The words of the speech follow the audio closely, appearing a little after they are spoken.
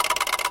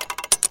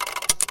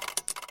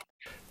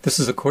This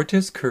is a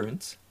Cortes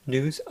Currents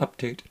news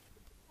update.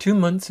 2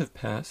 months have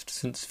passed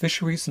since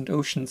Fisheries and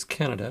Oceans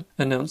Canada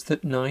announced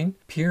that 9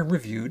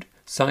 peer-reviewed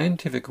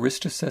scientific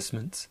risk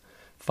assessments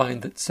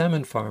find that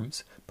salmon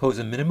farms pose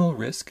a minimal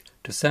risk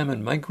to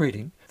salmon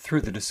migrating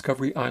through the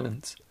Discovery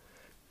Islands.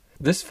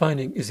 This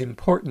finding is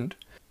important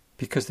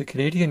because the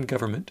Canadian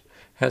government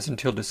has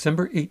until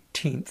December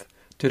 18th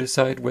to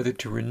decide whether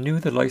to renew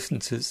the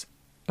licenses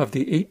of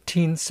the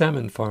 18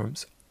 salmon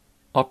farms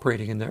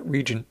operating in that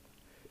region.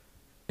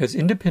 As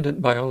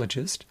independent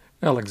biologist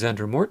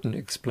Alexandra Morton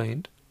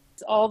explained,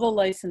 all the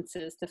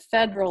licenses, the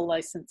federal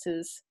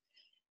licenses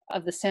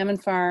of the salmon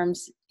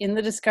farms in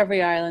the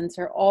Discovery Islands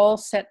are all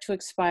set to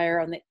expire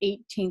on the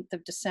 18th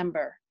of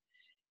December.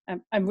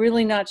 I'm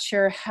really not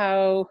sure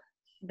how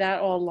that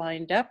all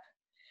lined up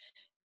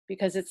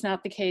because it's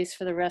not the case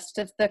for the rest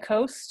of the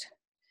coast,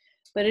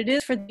 but it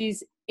is for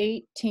these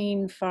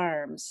 18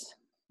 farms.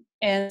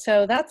 And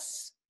so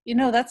that's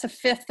a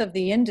fifth of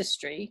the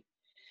industry.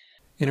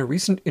 In a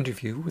recent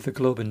interview with the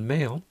Globe and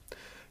Mail,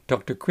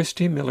 Dr.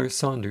 Christy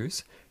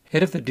Miller-Saunders,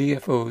 head of the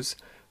DFO's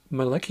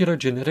Molecular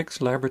Genetics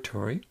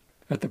Laboratory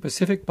at the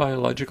Pacific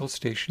Biological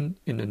Station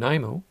in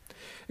Nanaimo,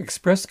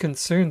 expressed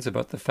concerns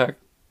about the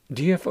fact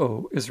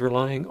DFO is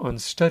relying on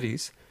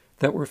studies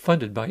that were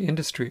funded by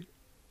industry.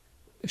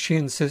 She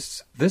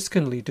insists this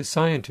can lead to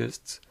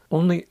scientists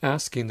only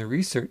asking the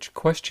research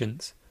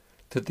questions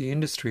that the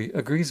industry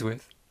agrees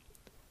with.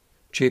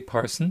 Jay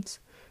Parsons,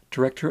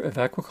 Director of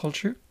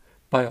Aquaculture,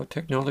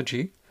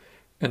 Biotechnology,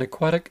 and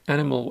Aquatic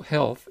Animal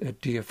Health at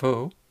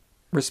DFO,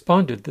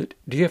 responded that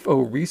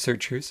DFO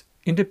researchers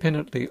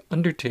independently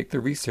undertake the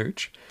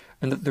research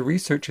and that the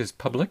research is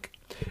public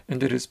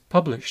and it is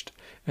published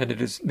and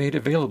it is made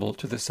available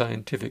to the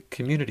scientific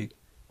community.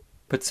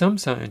 But some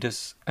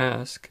scientists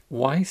ask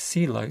why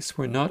sea lice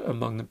were not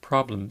among the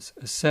problems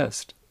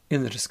assessed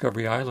in the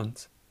Discovery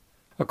Islands.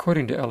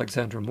 According to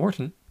Alexandra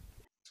Morton,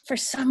 for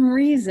some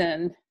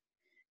reason,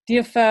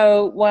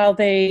 DFO, while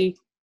they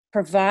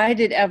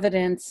provided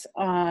evidence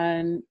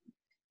on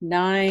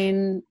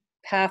 9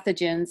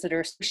 pathogens that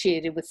are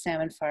associated with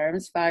salmon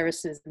farms,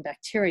 viruses and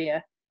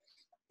bacteria,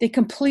 they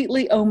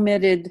completely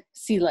omitted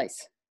sea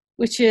lice,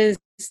 which is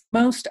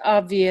most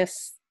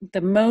obvious, the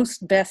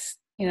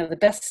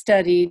best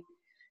studied,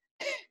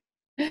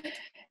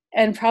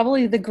 and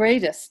probably the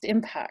greatest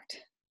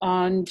impact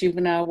on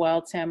juvenile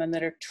wild salmon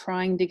that are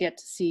trying to get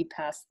to sea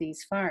past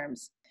these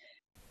farms.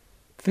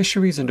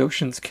 Fisheries and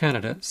Oceans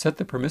Canada set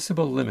the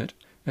permissible limit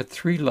at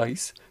 3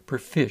 lice per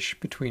fish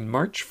between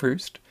March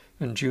 1st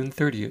and June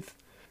 30th,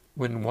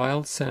 when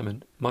wild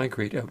salmon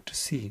migrate out to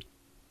sea.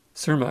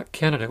 Cermaq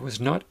Canada was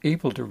not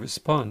able to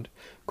respond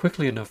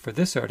quickly enough for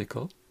this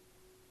article,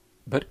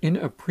 but in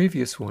a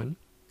previous one,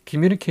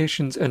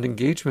 Communications and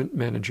Engagement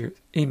Manager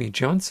Amy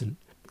Johnson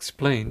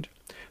explained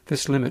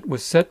this limit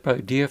was set by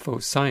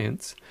DFO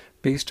science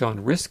based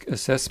on risk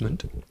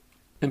assessment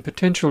and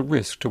potential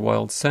risk to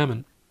wild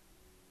salmon.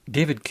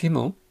 David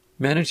Kimmel,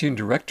 Managing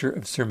Director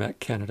of Cermaq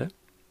Canada,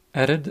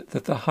 added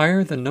that the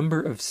higher the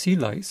number of sea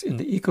lice in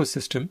the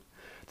ecosystem,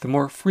 the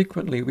more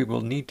frequently we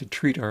will need to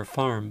treat our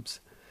farms.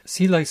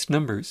 Sea lice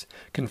numbers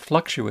can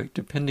fluctuate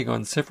depending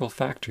on several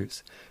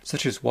factors,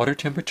 such as water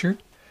temperature,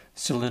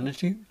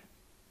 salinity,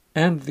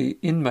 and the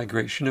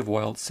in-migration of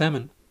wild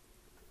salmon.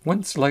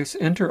 Once lice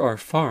enter our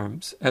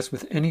farms, as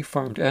with any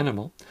farmed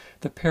animal,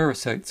 the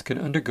parasites can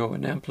undergo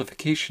an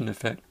amplification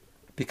effect.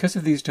 Because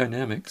of these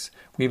dynamics,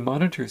 we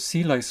monitor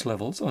sea lice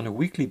levels on a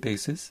weekly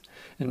basis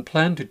and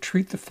plan to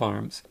treat the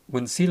farms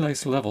when sea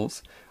lice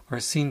levels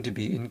are seen to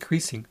be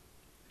increasing.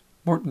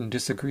 Morton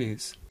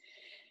disagrees.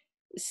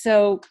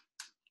 So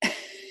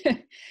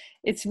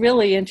it's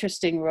really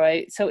interesting,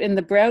 Roy. So in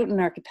the Broughton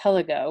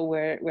Archipelago,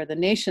 where the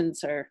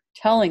nations are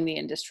telling the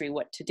industry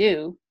what to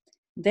do,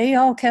 they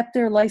all kept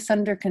their lice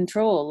under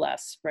control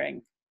last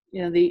spring.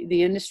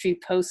 The industry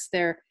posts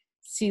their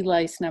sea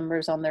lice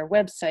numbers on their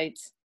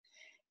websites.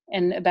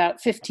 And about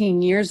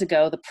 15 years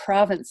ago, the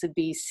province of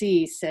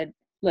BC said,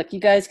 look, you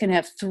guys can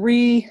have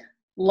 3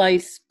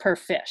 lice per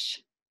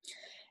fish.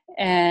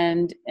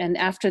 And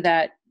after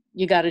that,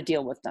 you got to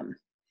deal with them.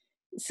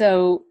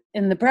 So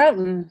in the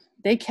Broughton,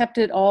 they kept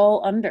it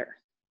all under.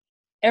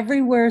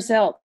 Everywhere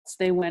else,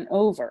 they went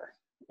over,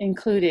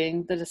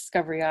 including the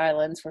Discovery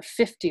Islands, where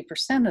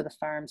 50% of the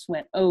farms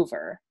went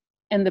over.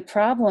 And the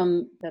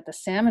problem that the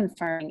salmon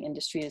farming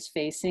industry is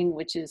facing,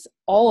 which is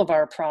all of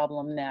our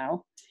problem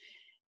now,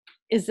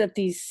 is that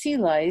these sea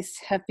lice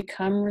have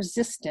become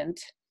resistant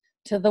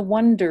to the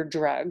wonder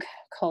drug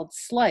called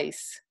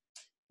Slice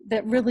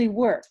that really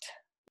worked.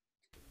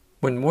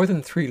 When more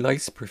than 3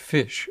 lice per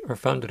fish are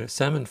found at a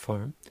salmon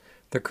farm,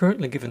 they're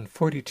currently given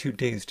 42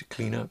 days to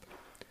clean up.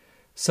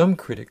 Some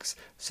critics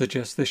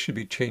suggest this should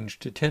be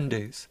changed to 10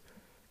 days.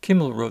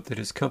 Kimmel wrote that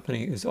his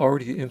company is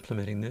already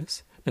implementing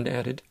this and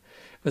added,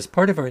 as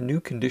part of our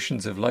new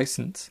conditions of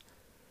license,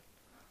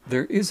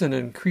 there is an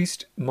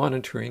increased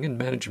monitoring and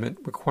management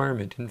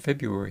requirement in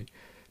February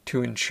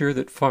to ensure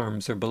that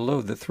farms are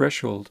below the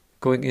threshold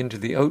going into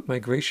the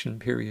out-migration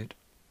period.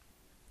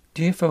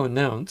 DFO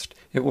announced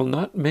it will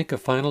not make a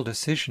final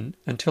decision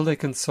until they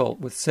consult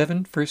with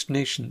 7 First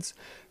Nations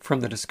from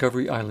the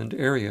Discovery Island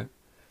area.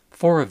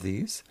 4 of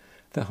these,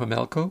 the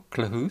Homelko,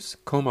 Klahoose,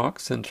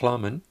 Comox, and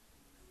Tla'amin,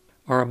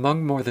 are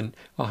among more than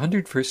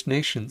 100 First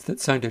Nations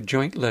that signed a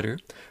joint letter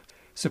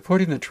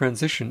supporting the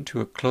transition to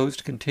a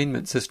closed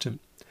containment system.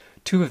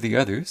 2 of the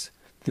others,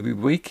 the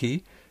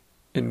Wewaki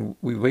and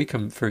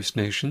Wewakam First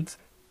Nations,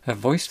 have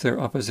voiced their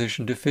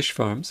opposition to fish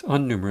farms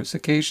on numerous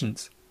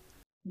occasions.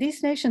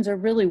 These nations are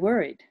really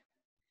worried.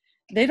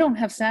 They don't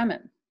have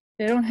salmon.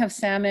 They don't have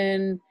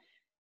salmon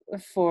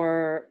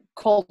for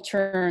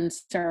culture and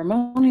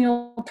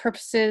ceremonial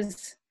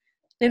purposes.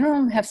 They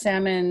don't have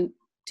salmon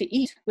to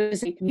eat, which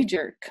is a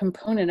major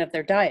component of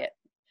their diet.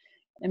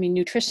 I mean,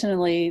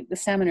 nutritionally, the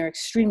salmon are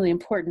extremely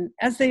important,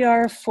 as they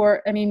are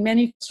for,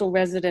 many coastal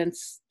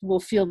residents will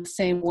feel the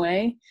same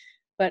way,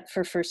 but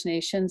for First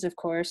Nations, of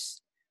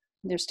course,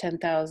 there's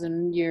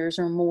 10,000 years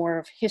or more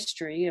of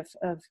history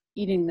of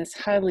eating this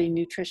highly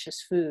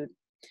nutritious food.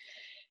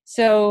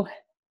 So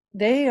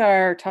they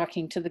are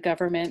talking to the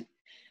government,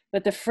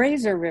 but the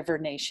Fraser River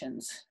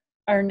nations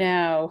are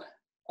now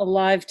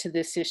alive to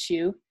this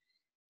issue.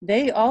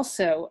 They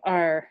also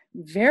are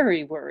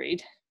very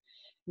worried,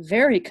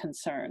 very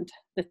concerned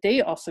that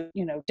they also,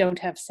 don't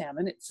have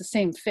salmon. It's the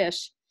same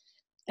fish.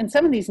 And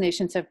some of these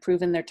nations have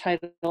proven their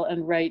title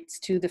and rights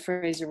to the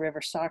Fraser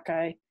River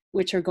sockeye,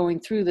 which are going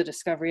through the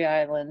Discovery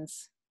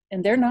Islands.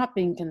 And they're not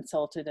being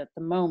consulted at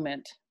the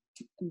moment,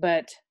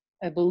 but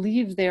I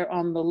believe they're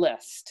on the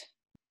list.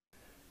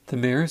 The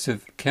mayors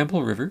of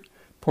Campbell River,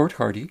 Port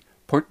Hardy,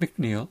 Port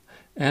McNeill,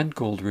 and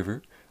Gold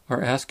River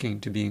are asking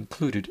to be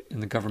included in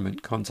the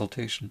government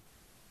consultation.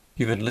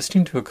 You've been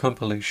listening to a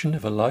compilation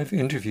of a live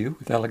interview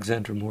with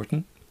Alexandra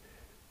Morton,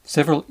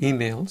 several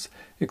emails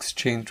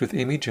exchanged with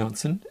Amy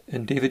Johnson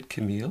and David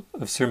Camille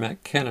of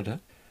CIRMAC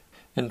Canada,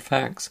 and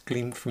facts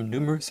gleaned from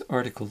numerous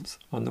articles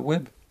on the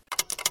web.